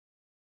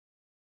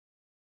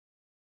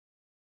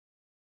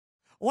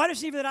A wide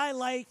receiver that I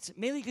liked,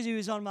 mainly because he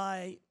was on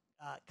my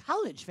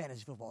college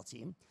fantasy football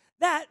team,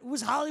 that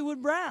was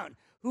Hollywood Brown,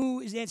 who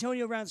is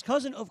Antonio Brown's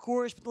cousin, of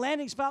course, but the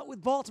landing spot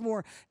with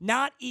Baltimore,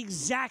 not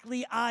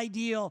exactly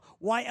ideal.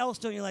 Why else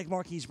don't you like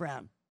Marquise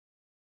Brown?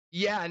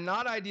 Yeah,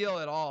 not ideal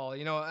at all.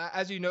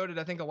 As you noted,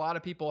 I think a lot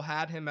of people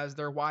had him as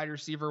their wide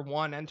receiver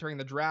one entering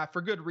the draft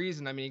for good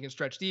reason. I mean, he can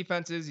stretch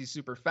defenses. He's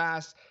super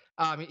fast.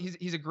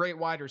 He's a great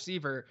wide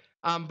receiver.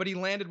 But he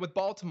landed with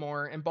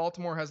Baltimore, and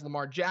Baltimore has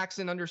Lamar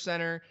Jackson under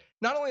center.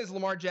 Not only is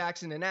Lamar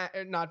Jackson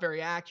not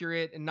very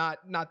accurate and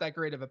not that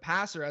great of a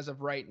passer as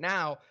of right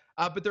now,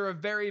 but they're a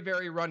very,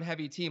 very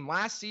run-heavy team.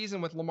 Last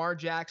season with Lamar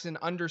Jackson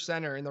under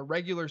center in the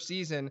regular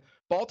season,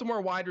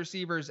 Baltimore wide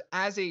receivers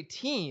as a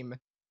team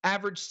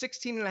averaged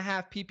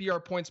 16.5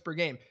 PPR points per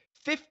game.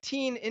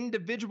 15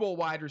 individual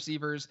wide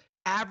receivers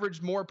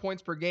averaged more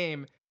points per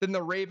game than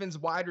the Ravens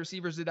wide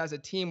receivers did as a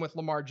team with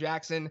Lamar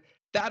Jackson.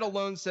 That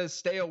alone says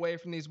stay away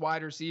from these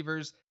wide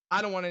receivers.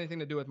 I don't want anything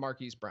to do with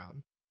Marquise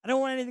Brown. I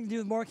don't want anything to do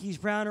with Marquise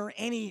Brown or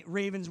any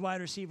Ravens wide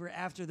receiver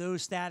after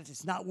those stats.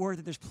 It's not worth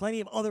it. There's plenty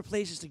of other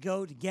places to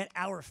go to get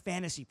our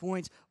fantasy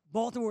points.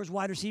 Baltimore's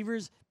wide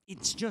receivers,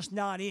 it's just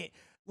not it.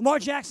 Lamar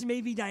Jackson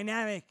may be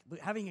dynamic, but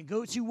having a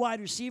go-to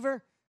wide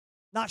receiver,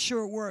 not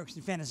sure it works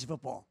in fantasy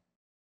football.